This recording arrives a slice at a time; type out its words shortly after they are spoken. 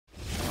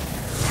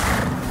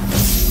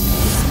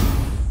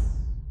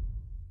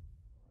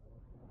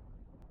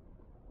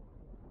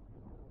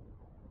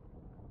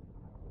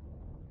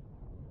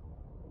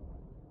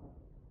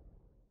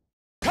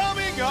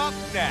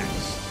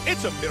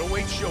It's a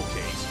middleweight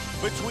showcase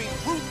between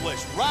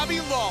ruthless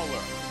Robbie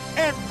Lawler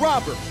and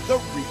Robert the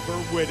Reaper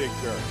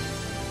Whittaker.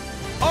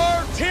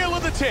 Our tale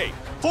of the tape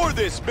for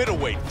this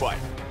middleweight fight.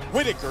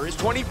 Whittaker is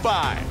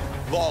 25.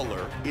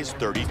 Lawler is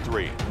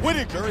 33.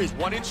 Whittaker is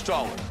 1 inch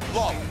taller.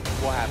 Lawler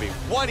will have a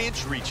 1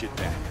 inch reach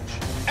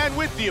advantage. And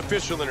with the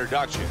official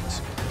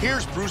introductions,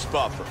 here's Bruce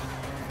Buffer.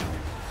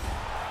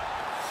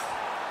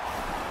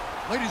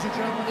 Ladies and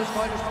gentlemen, this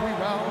fight is 3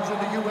 rounds in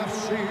the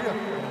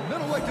UFC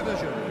middleweight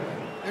division.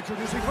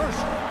 Introducing first,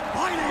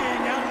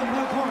 fighting out of the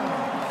blue corner.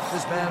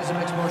 This man is a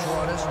mixed martial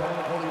artist,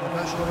 holding a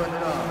professional record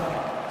of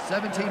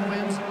 17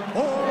 wins,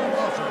 4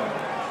 losses.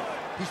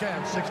 He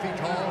stands 6 feet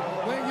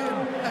tall, weighing in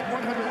at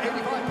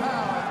 185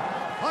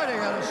 pounds. Fighting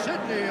out of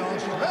Sydney,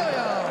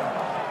 Australia,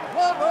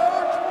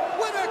 Robert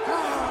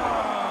Whittaker.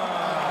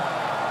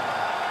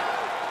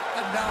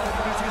 And now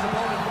introducing his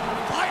opponent,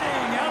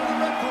 fighting out of the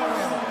red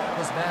corner.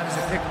 This man is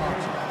a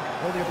kickboxer,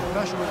 holding a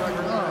professional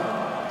record of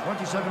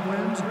 27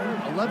 wins,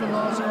 11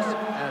 losses,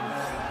 and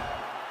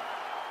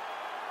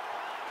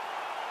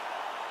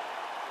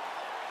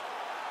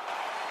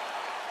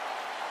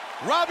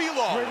Robbie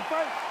Lawler,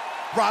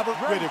 Robert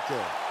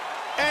Whittaker,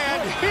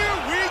 and here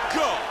we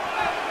go.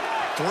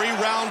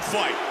 3-round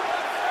fight.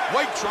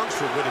 White trunks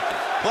for Whittaker,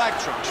 black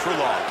trunks for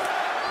Lawler.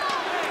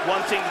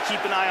 One thing to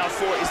keep an eye out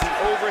for is the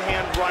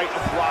overhand right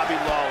of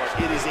Robbie Lawler.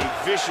 It is a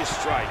vicious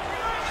strike.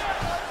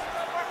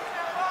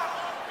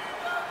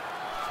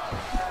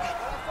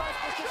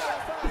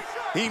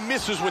 He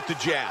misses with the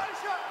jab.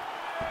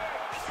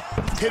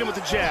 Hit him with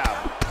the jab.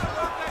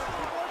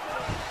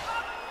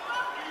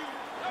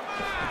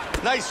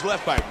 Nice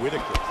left by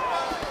Whittaker.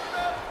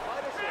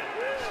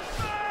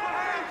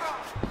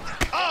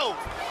 Oh!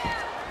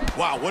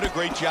 Wow, what a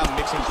great job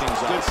mixing things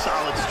up. Good,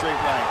 solid, straight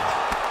right.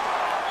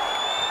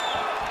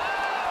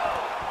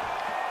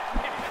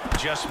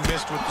 Just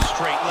missed with the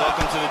straight left.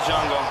 Welcome to the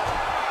jungle.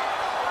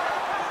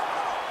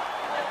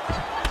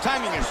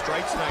 Timing his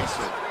strikes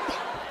nicely.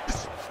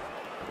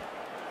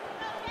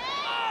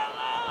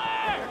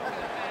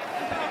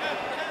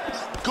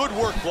 Good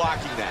work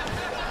blocking that.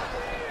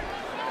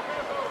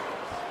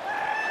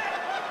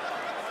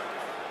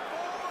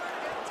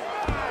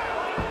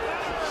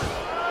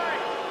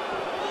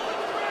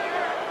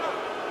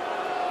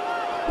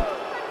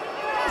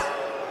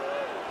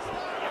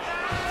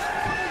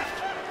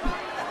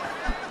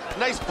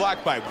 Nice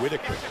block by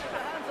Whittaker.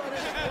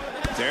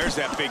 There's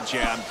that big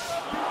jab.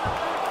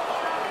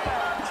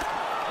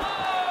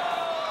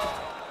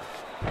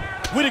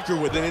 Whittaker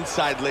with an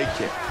inside leg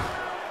kick.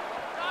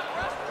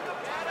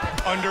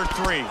 Under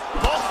 3.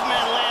 Both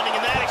men landing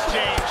in that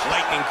exchange.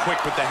 Lightning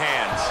quick with the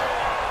hands.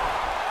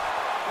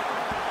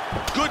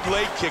 Good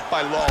leg kick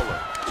by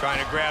Lawler. Trying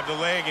to grab the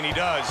leg, and he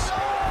does.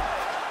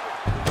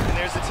 And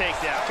there's the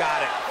takedown.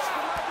 Got it.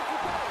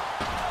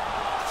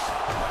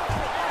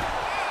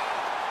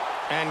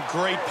 And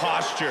great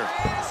posture.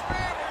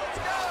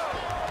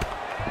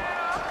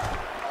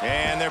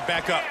 And they're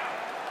back up.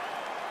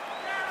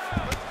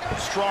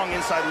 Strong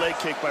inside leg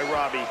kick by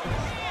Robbie.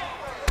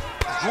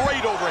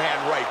 Great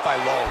overhand right by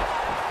Lawler.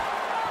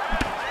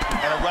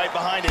 And a right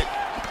behind it.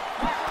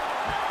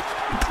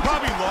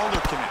 Robbie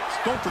Lawler connects.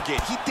 Don't forget,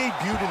 he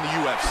debuted in the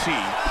UFC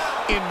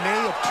in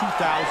May of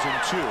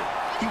 2002.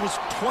 He was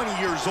 20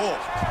 years old,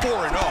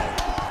 4-0.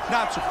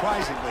 Not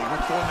surprisingly,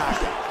 with 4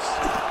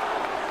 knockouts.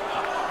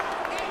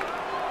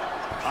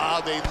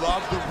 They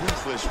love the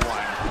ruthless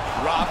one,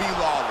 Robbie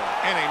Lawler.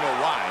 And I know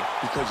why,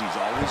 because he's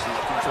always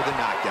looking for the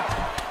knockout.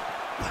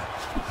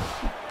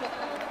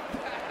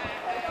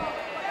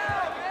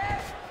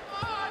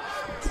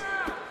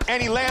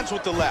 And he lands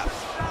with the left.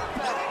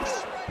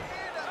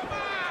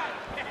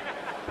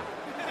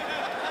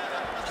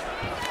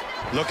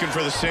 Looking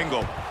for the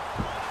single.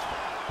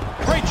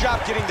 Great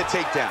job getting the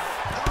takedown.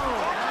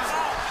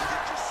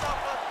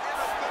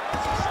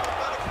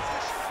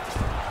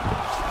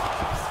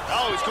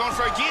 Oh, he's going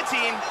for a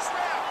guillotine.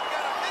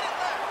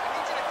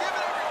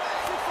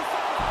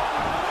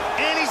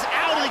 And he's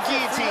out of the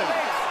guillotine.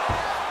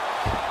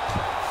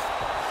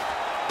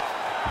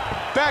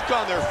 Back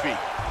on their feet.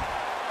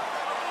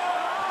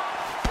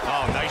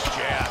 Oh, nice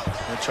jab.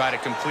 They'll try to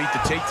complete the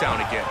takedown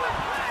again.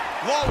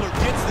 Lawler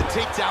gets the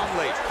takedown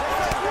late.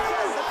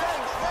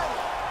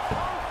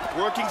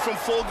 Working from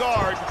full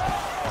guard.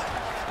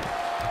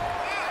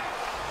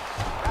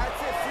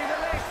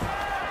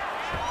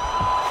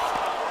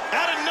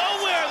 Out of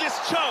nowhere, this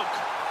choke.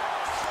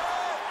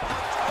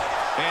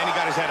 And he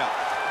got his head up.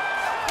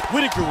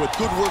 Whittaker with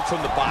good work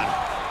from the bottom.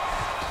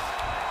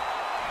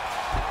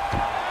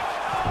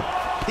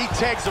 He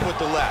tags him with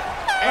the left.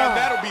 And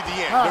that'll be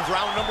the end of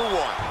round number 1.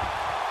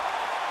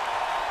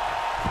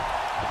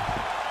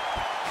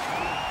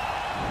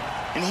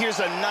 And here's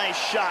a nice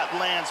shot,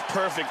 lands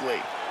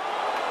perfectly.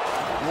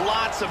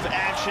 Lots of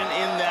action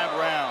in that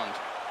round.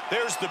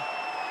 There's the...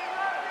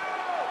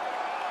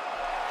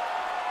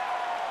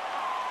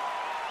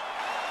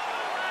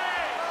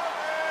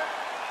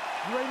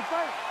 You ready to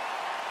fight?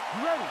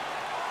 You ready?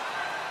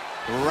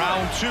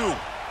 Round 2.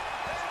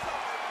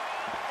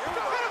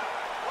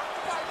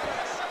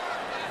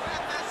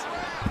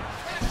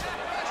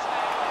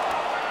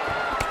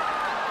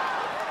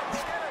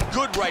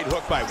 Good right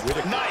hook by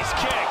Whittaker. Nice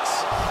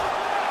kicks.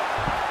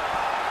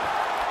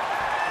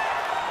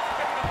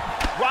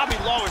 Robbie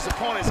Lawler's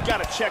opponent's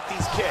got to check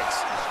these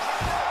kicks.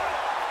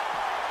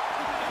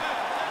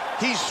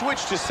 He's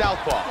switched to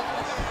southpaw.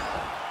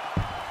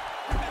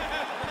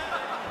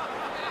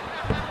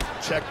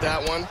 Check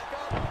that one.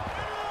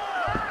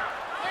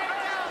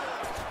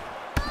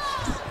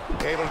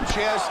 Able to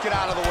just get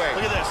out of the way.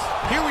 Look at this.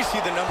 Here we see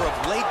the number of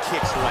leg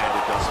kicks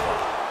landed thus far.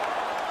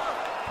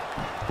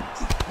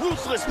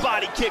 Ruthless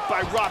body kick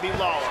by Robbie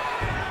Lawler.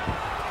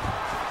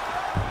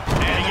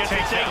 And he gets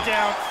a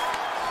takedown.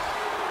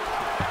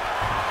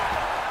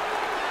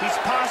 He's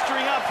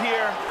posturing up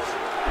here.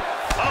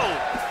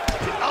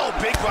 Oh,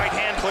 big right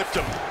hand clipped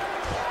him.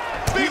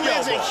 He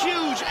lands a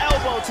huge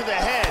elbow to the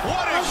head.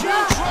 What a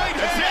huge right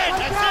hand.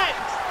 That's it.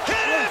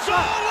 It's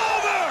all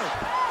over.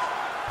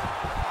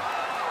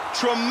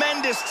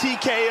 Tremendous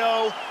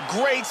TKO.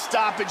 Great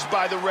stoppage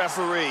by the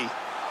referee.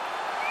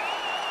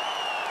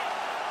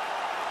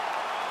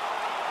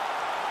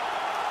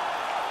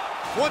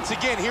 Once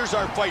again, here's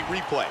our fight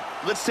replay.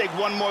 Let's take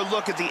one more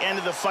look at the end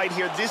of the fight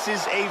here. This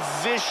is a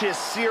vicious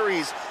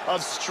series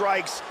of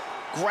strikes,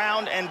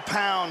 ground and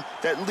pound,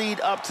 that lead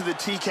up to the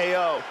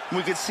TKO.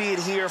 We could see it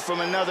here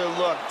from another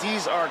look.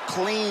 These are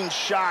clean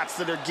shots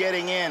that are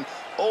getting in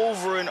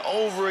over and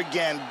over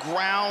again,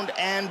 ground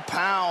and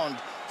pound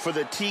for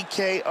the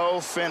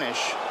TKO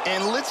finish.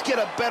 And let's get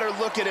a better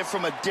look at it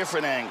from a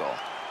different angle.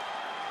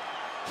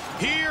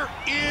 Here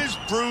is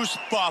Bruce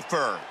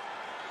Buffer.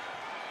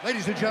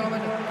 Ladies and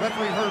gentlemen,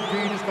 referee Herb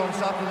Dean is going to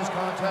stop this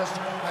contest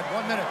at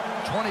 1 minute,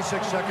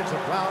 26 seconds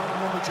of round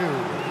number 2.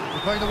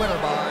 Declaring the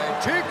winner by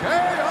TKO,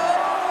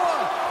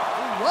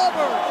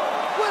 Robert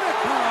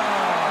Whittaker.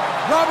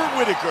 Robert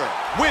Whittaker,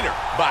 winner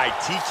by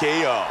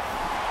TKO.